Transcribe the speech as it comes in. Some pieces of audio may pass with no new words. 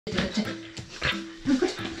危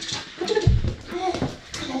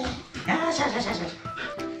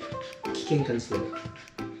険感じてる。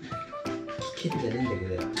危険じゃねえんだけ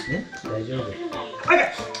どね、大丈夫。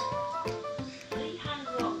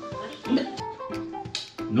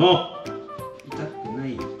の痛くな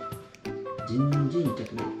いよ。全然痛く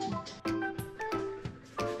ない。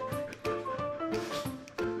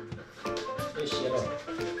よし、やろう。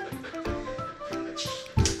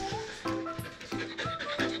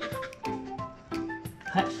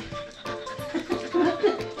はい。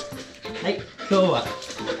はい、今日は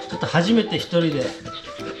ちょっと初めて一人で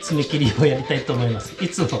爪切りをやりたいと思います。い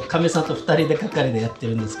つも亀さんと2人で係でやって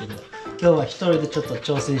るんですけど、今日は一人でちょっと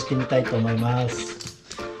挑戦してみたいと思います。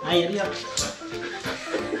はい、やるよ。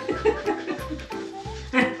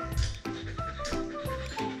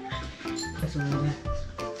そうね。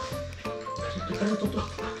ちょっと髪とと、こ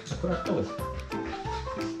れやった方がいい。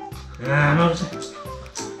もううるさい。ち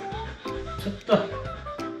ょっと、ア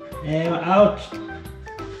ウト。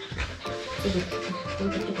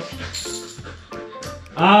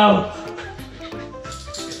アウ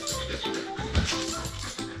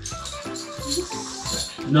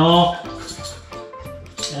ト。ノー。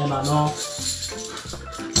エマノー。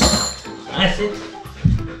That's it.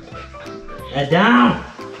 Down.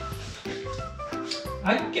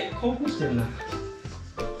 あっけ、興奮してるな。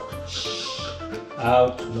ア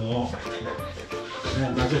ウトノー。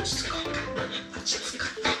まず落ち着こう。落ち着こ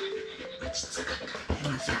う。落ち着こう。エ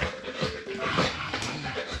マさん。落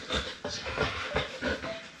ち着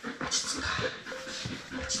こ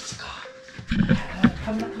う。落ち着こう。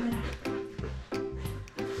カメラ。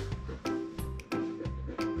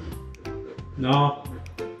No.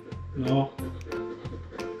 No.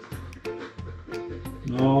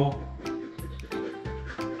 No.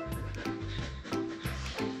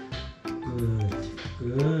 Good.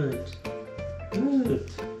 Good. Good.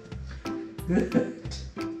 Good.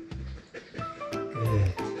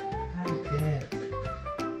 Good. Good.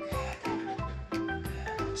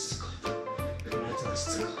 Let's go.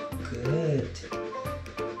 Let's go. Good.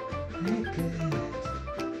 Good. Good.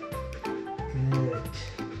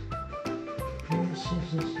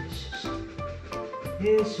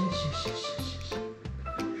 Yes.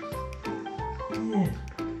ねえ、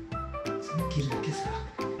爪切るだけさ。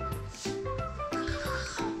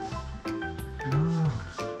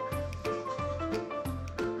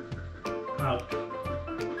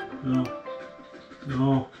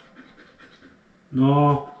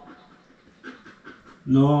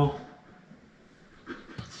No.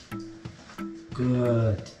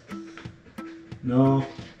 Good. No.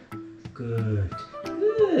 Good.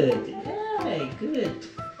 Good. Hey, good.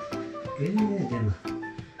 Good. でも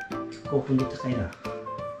興奮度高いな。よ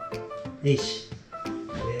し。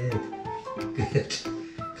Good. Good.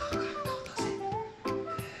 顔出せ。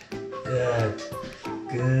Good.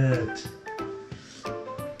 Good.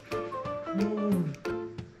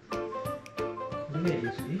 これいい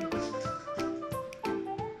ですね。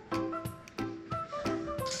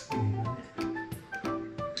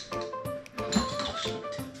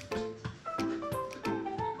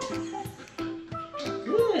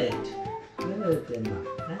Good. Good, Emma.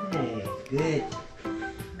 Hey, good. Yes.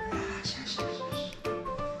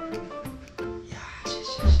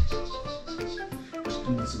 ちょっ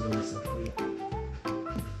ともうすぐです。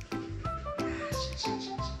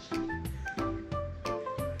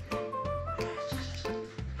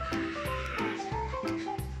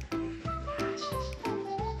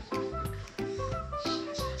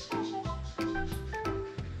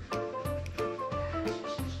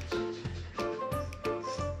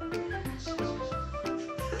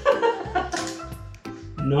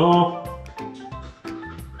No.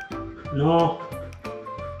 No.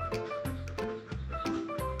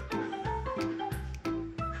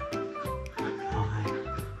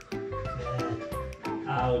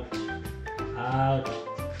 Out. Out.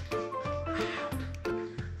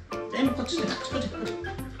 エマこっちでこっち。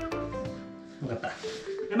分かった。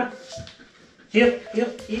エマ。Here.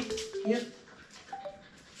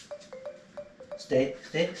 Stay.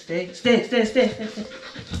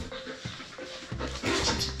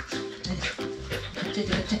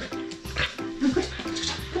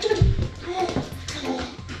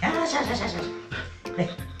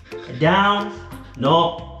 Down.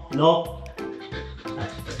 No.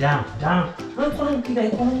 Down. この向きがい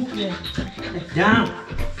い。Down.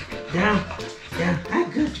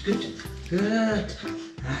 Good.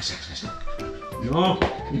 No.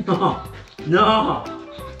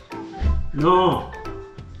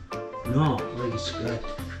 It's good.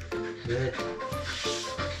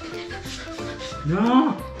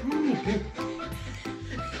 No.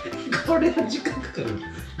 これは時間かかる。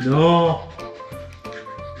No.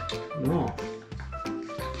 No.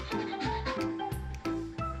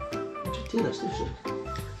 ちょっと手出してるでしょ。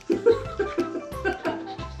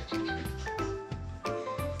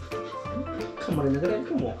噛まれながらやる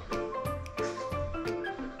かも。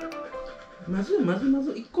まず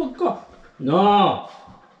一個一個。No.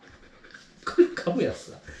 これ噛むや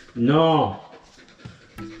つだ。No.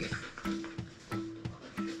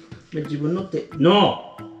 自分の手。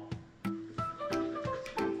No.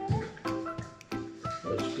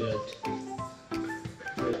 That's good.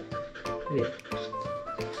 Good.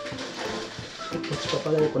 こっちパ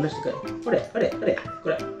パでこなしてから。これ。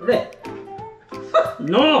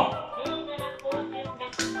No!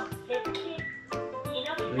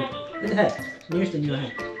 はい。匂いして匂い。は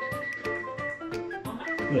い。こ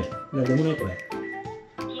れ、なんでもないこれ。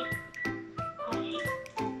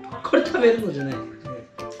これ食べるのじゃない。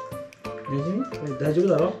大丈夫？これ大丈夫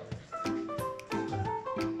だろ？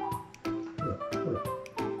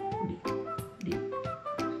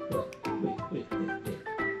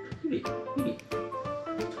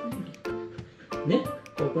ね、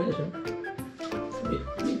これでしょ。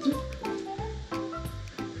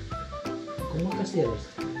ごまかしてやるんです。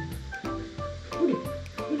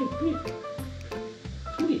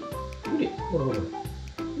ほら。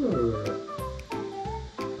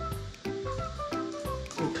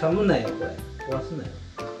噛むなよ、これ。壊すなよ。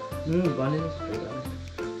バネの人だ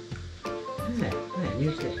ね。はい、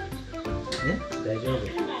入して。ね、大丈夫。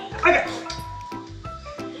あがっ！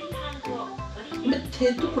お前、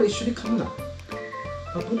手とこれ一緒に噛むな。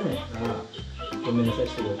危ない。ごめんなさい、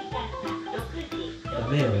すぐ。ダ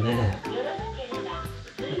メよね。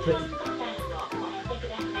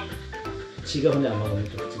違うね、甘噛み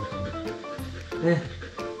と口の噛む。ね。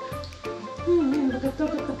分かった。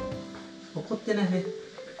怒ってないね。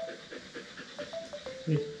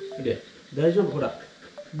大丈夫、ほら。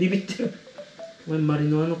ビビってる。お前、マリ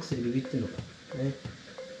ノアの薬ビビってんのか。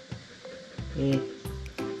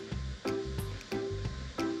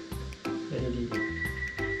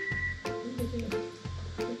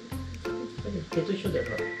手と一緒だよ、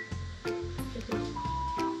ほら。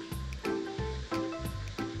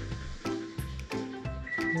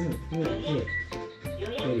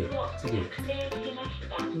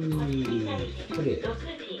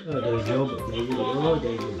大丈夫。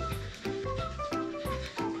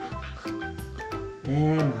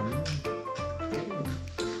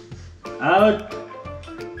アウト。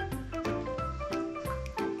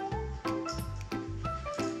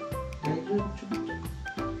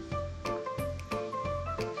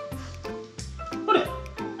これ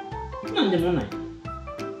なんでもない。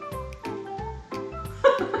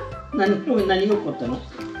何が起こったの？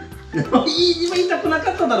今痛くな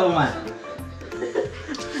かっただろお前。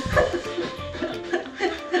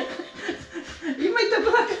今痛く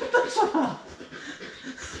なかったさ。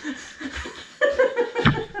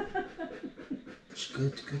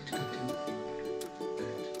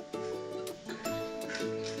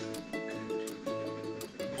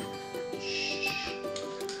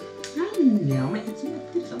なんでお前いつもやっ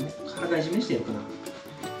てるさ、お前体いじめしてやるかな。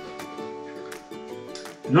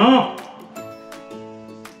ノー。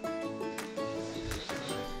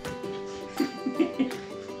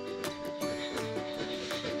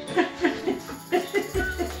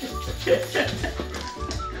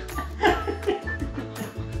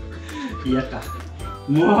嫌か。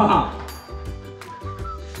もう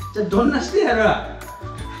じゃあどんなしてやる。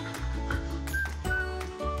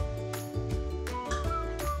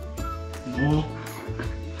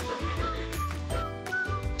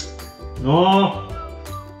ノ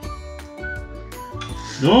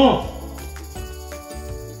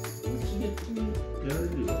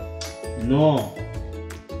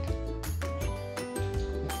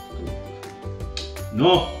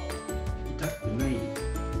ー痛くない。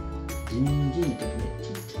全然痛くない。ち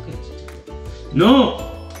っちゃい。ノー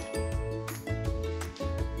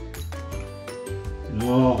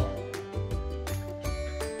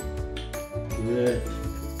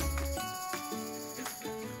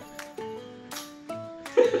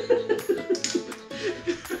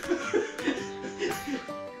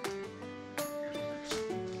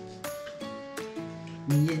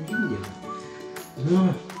見えないんだよ。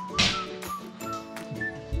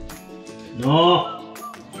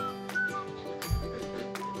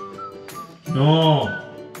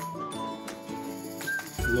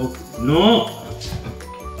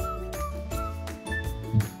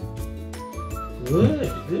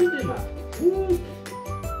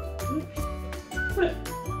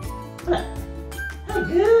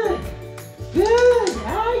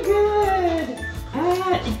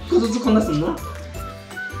一個ずつこんなすんの？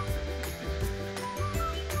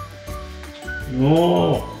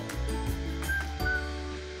おー。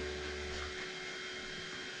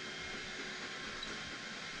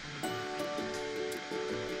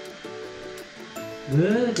グ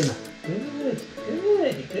ーってな。グー、グー、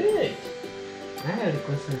グー。はい、お利口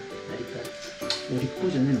さん。お利口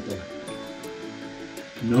じゃねえのか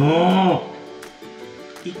な。の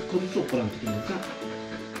ー。一個ずつ怒らんといけないか。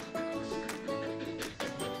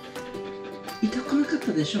痛くなかっ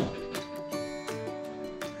たでしょ。や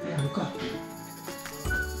るか。は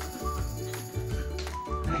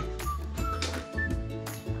い。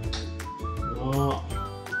のー。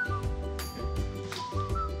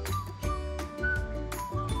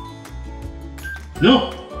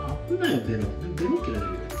の危ないよ、ベロ切られる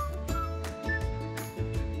よ。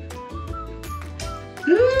グ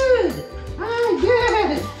ー、はい、グ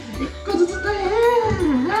ー、一個ずつ大変。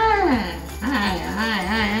は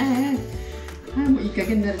い、もういい加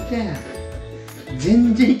減になるか。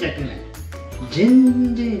全然痛くない。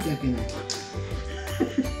全然痛くない。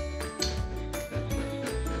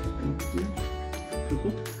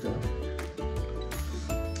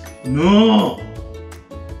のー。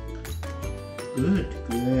Good,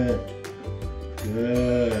 good, good,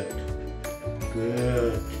 good,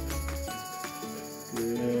 good,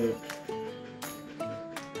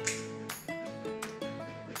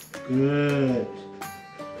 good,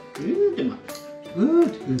 good,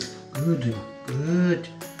 good, good, good, good,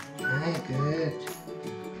 hi, good,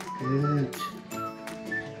 good,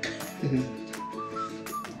 good,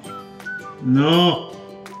 no,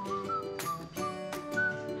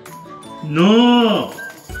 no.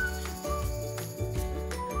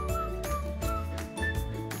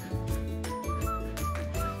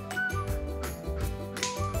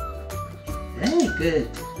 Hey, good.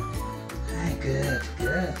 Hey, good,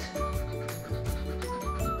 good.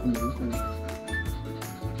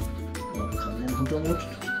 本当はもうちょっ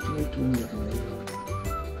と決めると思うんだけどね。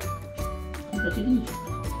これだけでいいじ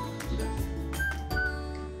ゃ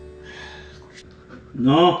ん。No.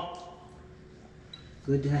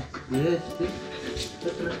 Good, good, good. ちょ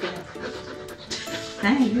っと待って。は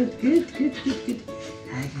い、good, good, good, good, good.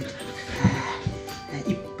 はい、good. は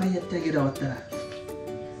い、いっぱいやってあげる、終わったら。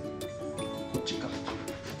こっちか。こ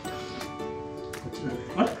っちだね。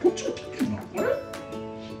あれこっちが切ってるの？あれ？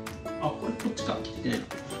あ、これこっちか。切ってないの。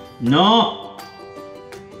No!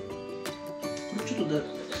 これちょっとだ。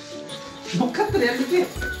もうカットでやめて。ち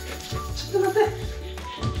ょっと待って。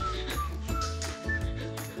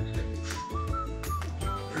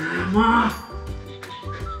まあ。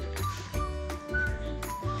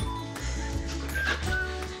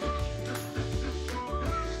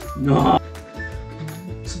No!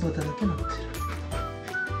 つばだらけなってる。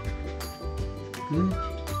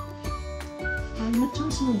あ、今チャ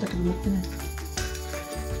ンスなんだけど持ってない。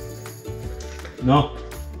No!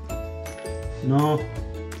 No!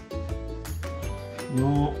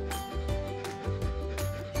 No! よ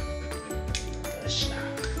っしゃ。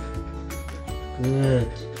Good!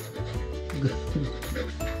 Good!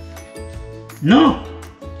 No!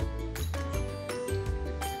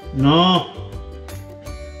 No!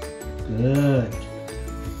 Good!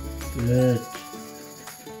 Good!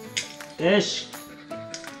 よし、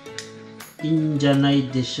いいんじゃない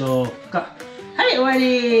でしょうか。はい、終わ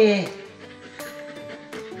り。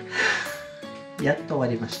やっと終わ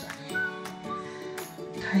りました。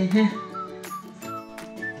大変。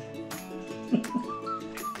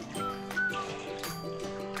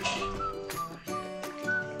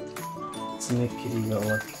爪切りが終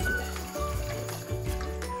わって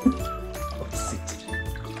落ち着いてる。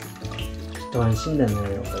一安心だね、これ。